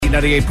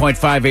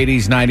B98.5,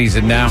 80s, 90s,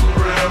 and now.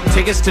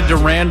 Tickets to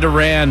Duran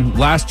Duran,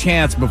 last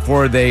chance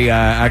before they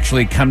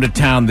actually come to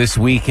town this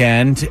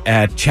weekend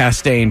at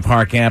Chastain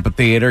Park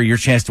Amphitheater. Your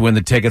chance to win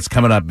the tickets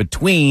coming up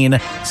between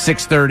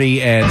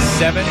 6:30 and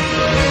 7.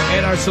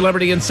 And our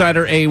celebrity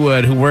insider, A.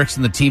 Wood, who works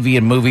in the TV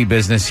and movie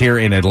business here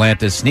in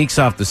Atlanta, sneaks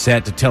off the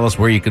set to tell us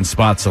where you can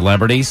spot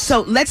celebrities.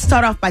 So let's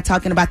start off by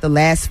talking about The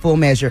Last Full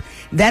Measure.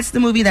 That's the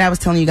movie that I was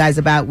telling you guys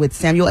about with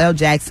Samuel L.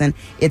 Jackson.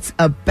 It's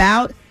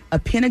about a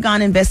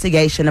Pentagon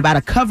investigation about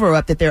a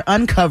cover-up that they're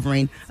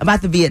uncovering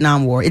about the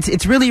Vietnam War.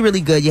 It's really,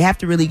 really good. You have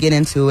to really get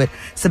into it.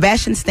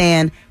 Sebastian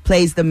Stan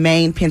plays the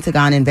main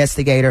Pentagon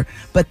investigator,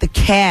 but the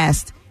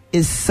cast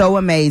is so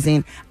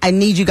amazing. I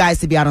need you guys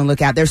to be out on the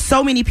lookout. There's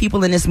so many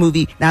people in this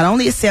movie. Not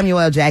only is Samuel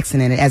L.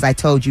 Jackson in it, as I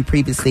told you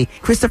previously,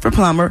 Christopher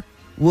Plummer,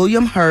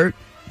 William Hurt,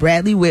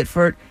 Bradley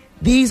Whitford.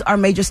 These are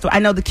major stories. I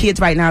know the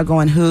kids right now are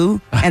going, who?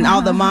 And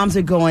all the moms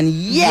are going,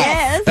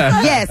 yes.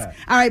 Yes.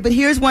 All right, but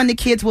here's one the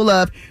kids will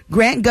love.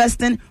 Grant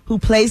Gustin, who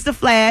plays the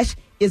Flash,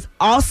 is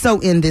also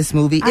in this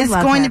movie. It's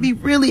going to be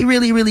really,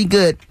 really, really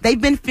good.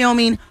 They've been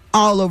filming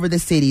all over the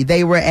city.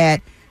 They were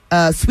at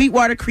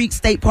Sweetwater Creek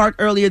State Park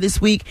earlier this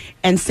week,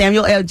 and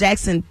Samuel L.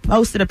 Jackson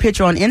posted a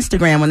picture on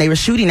Instagram when they were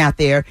shooting out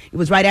there. It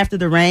was right after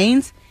the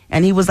rains.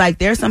 And he was like,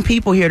 there's some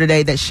people here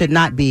today that should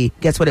not be.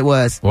 Guess what it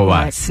was? Well,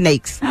 what?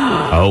 Snakes.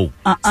 Oh.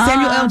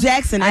 Samuel L.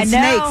 Jackson and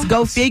snakes.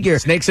 Go figure.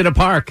 Snakes in a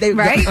park.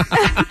 Right?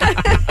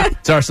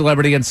 It's our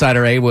celebrity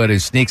insider, A. Wood, who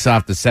sneaks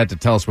off the set to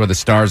tell us where the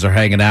stars are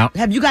hanging out.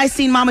 Have you guys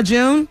seen Mama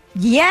June?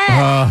 Yes.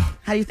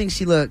 How do you think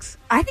she looks?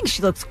 I think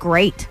she looks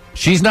great.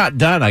 She's not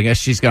done. I guess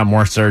she's got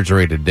more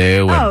surgery to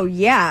do. Oh,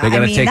 yeah. They got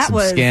to take some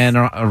skin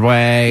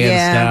away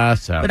and stuff.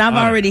 So. But I've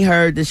already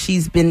heard that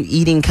she's been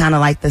eating kind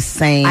of like the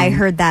same I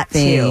heard that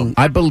thing. too.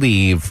 I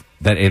believe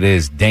that it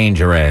is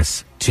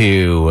dangerous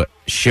to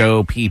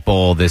show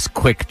people this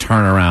quick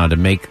turnaround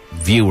and make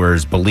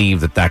viewers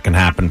believe that can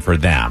happen for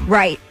them.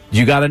 Right.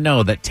 You got to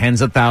know that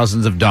tens of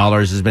thousands of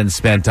dollars has been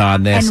spent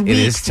on this. And it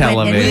is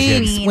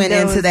television. Weeks went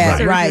into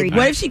that. Right.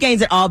 What if she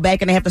gains it all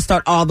back and they have to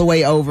start all the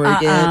way over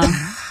again?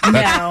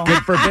 No.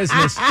 Good for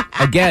business.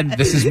 Again,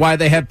 this is why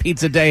they have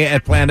Pizza Day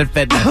at Planet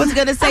Fitness. I was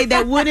going to say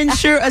that would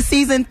ensure a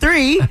season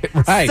 3.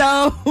 Right.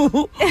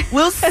 So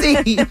we'll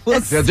see.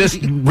 They'll just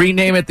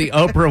rename it the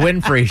Oprah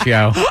Winfrey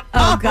Show.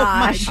 Oh,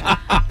 gosh.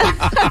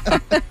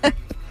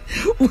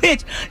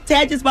 Which,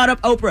 Tad just brought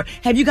up Oprah.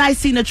 Have you guys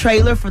seen the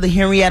trailer for the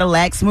Henrietta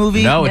Lacks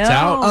movie? No, it's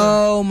out.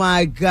 Oh,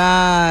 my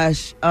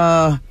gosh.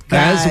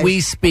 As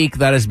we speak,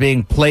 that is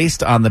being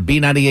placed on the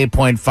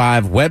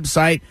B98.5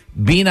 website,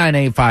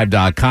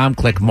 B985.com.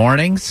 Click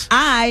mornings.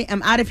 I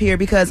am out of here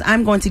because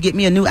I'm going to get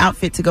me a new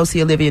outfit to go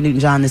see Olivia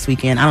Newton-John this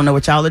weekend. I don't know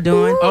what y'all are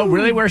doing. Oh,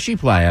 really? Where's she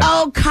playing?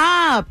 Oh,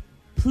 Cobb.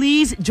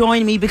 Please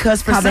join me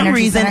because for Cobb some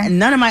Energy reason, Center?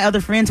 none of my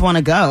other friends want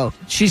to go.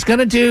 She's going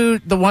to do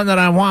the one that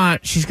I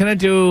want. She's going to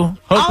do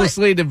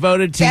Hopelessly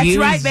Devoted to That's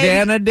You, right, baby.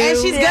 Xanadu. And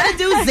she's going to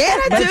do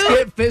Xanadu. Let's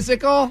get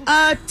physical.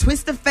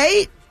 Twist of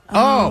Fate.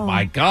 Oh,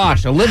 my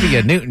gosh.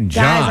 Olivia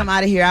Newton-John. Guys, I'm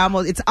out of here.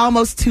 It's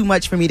almost too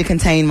much for me to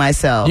contain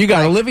myself. You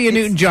got Olivia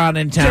Newton-John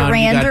in town.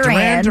 Duran you got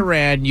Duran.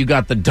 Duran. You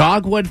got the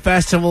Dogwood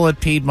Festival at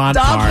Piedmont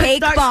Park.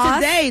 Cake starts Boss.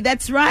 today.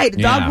 That's right.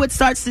 Yeah. Dogwood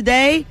starts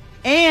today.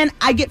 And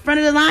I get front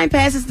of the line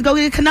passes to go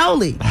get a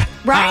cannoli.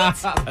 Right?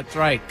 That's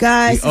right.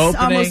 Guys, The it's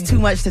opening- almost too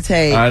much to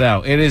take. I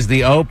know. It is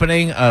the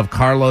opening of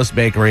Carlos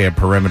Bakery at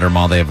Perimeter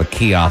Mall. They have a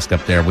kiosk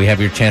up there. We have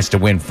your chance to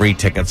win free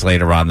tickets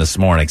later on this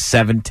morning,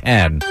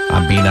 7:10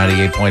 on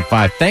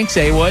B98.5. Thanks,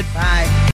 A. Wood. Bye.